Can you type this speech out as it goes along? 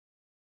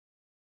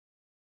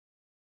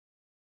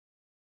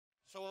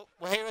So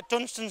we're here at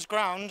Dunston's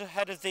ground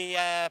ahead of the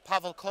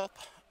Pavel Cup.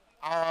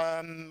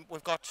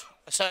 We've got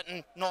a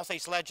certain North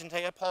East legend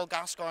here, Pavel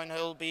Gascoigne,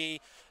 who'll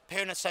be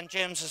appearing at St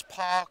James's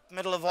Park,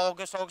 middle of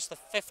August the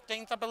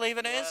 15th, I believe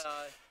it is.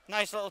 Yeah,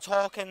 nice little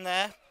talk in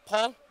there.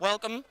 Paul,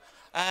 welcome.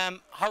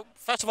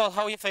 First of all,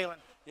 how are you feeling?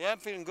 Yeah, I'm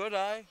feeling good.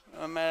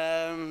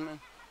 I'm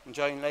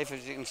enjoying life,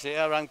 as you can see.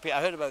 I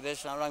heard about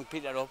this and I rang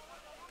Peter up.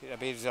 Peter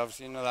Beaver's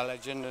obviously another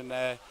legend, and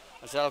I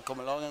said I'll come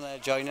along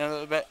and join in a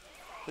little bit.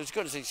 So it's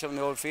good to see some of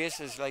the old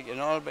faces, like, you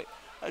know, but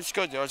it's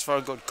good, it's for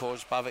a good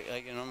cause, Pavel,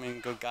 like, you know, I mean,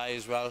 good guy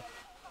as well.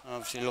 And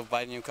obviously loved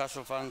by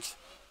Newcastle fans.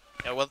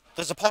 Yeah, well,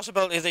 there's a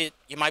possibility that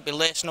you might be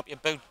lacing up your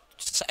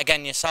boots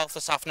again yourself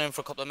this afternoon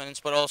for a couple of minutes,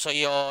 but also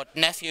your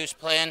nephew's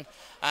playing.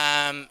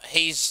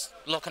 He's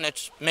looking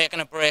at making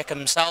a break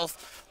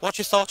himself. What's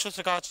your thoughts with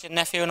regards to your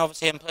nephew and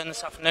obviously him playing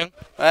this afternoon?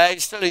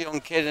 He's still a young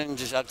kid and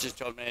I've just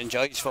told him to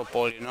enjoy his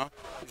football, you know.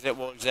 He's at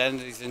Wolves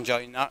End, he's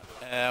enjoying that.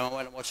 I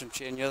went and watched him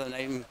train the other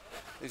night and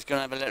he's going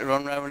to have a little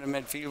run around the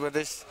midfield with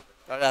us.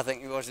 I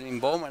think he wasn't even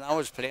born when I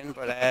was playing,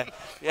 but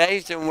yeah,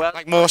 he's doing well.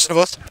 Like most of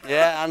us.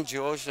 Yeah, and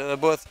Joe, so they're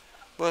both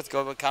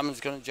good, but Cameron's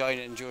going to join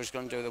in and Joe's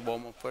going to do the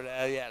warm-up, but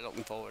yeah,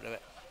 looking forward to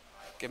it.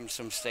 Give him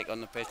some stick on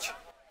the pitch.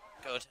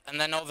 Good. And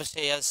then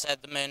obviously, as said,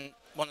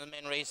 one of the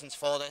main reasons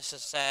for this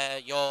is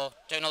you're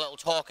doing a little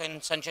talk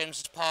in St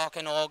James's Park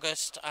in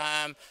August.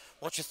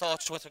 What's your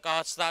thoughts with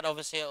regards to that?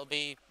 Obviously, it'll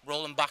be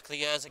rolling back the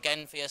years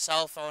again for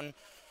yourself on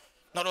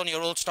not only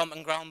your old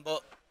stomping ground,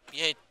 but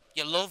you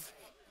love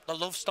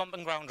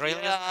stomping ground,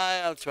 really.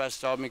 Yeah, that's where I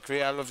started my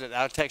career. I loved it.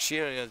 I text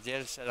you the other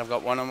day, said I've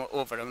got one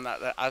over him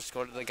that I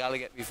scored at the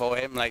Gallagher before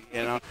him, like,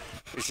 you know.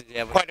 He said,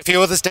 yeah, quite a few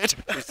others did.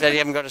 He said, you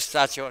haven't got a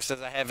statue,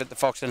 says I have at the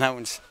Fox and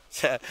Hounds.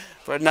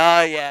 But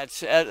no, yeah,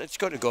 it's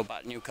good to go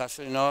back to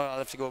Newcastle, you know. I'll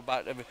have to go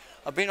back.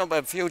 I've been up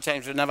a few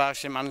times, but never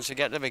actually managed to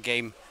get to the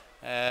game.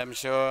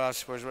 So I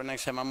suppose when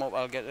next time I'm up,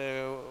 I'll get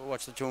to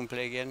watch the team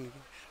play again.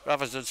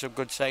 Rafa's done some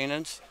good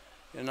signings.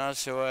 You know,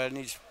 so I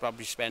need to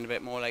probably spend a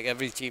bit more, like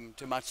every team,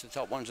 to match the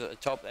top ones at the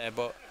top there.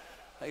 But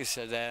like I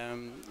said,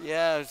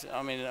 yeah,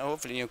 I mean,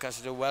 hopefully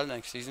Newcastle do well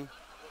next season.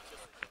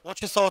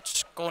 What's your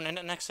thoughts going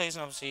into next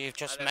season? Obviously, you've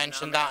just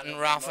mentioned that, and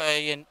Rafa,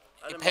 you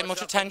pay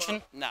much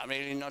attention? Not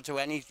really, not to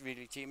any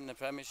really team in the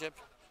Premiership.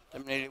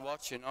 Didn't really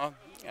watch, you know.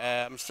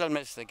 I'm still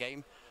miss the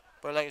game,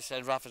 but like I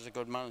said, Rafa's a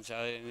good manager.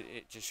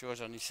 It just shows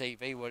on his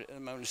CV what the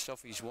amount of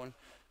stuff he's won,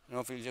 and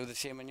hopefully he'll do the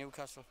same in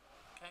Newcastle.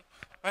 Okay.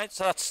 Right,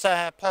 so that's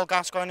Pavel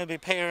Gascoigne will be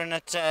appearing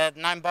at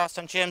 9 Bar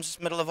St James's,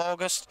 middle of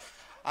August.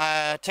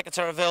 Tickets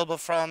are available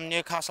from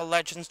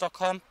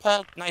newcastlelegends.com.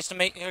 Paul, nice to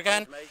meet you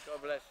again. Thanks, mate.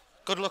 God bless.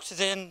 Good luck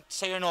today and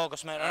see you in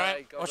August, mate,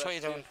 alright? Watch what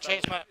you're doing.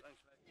 Cheers, mate.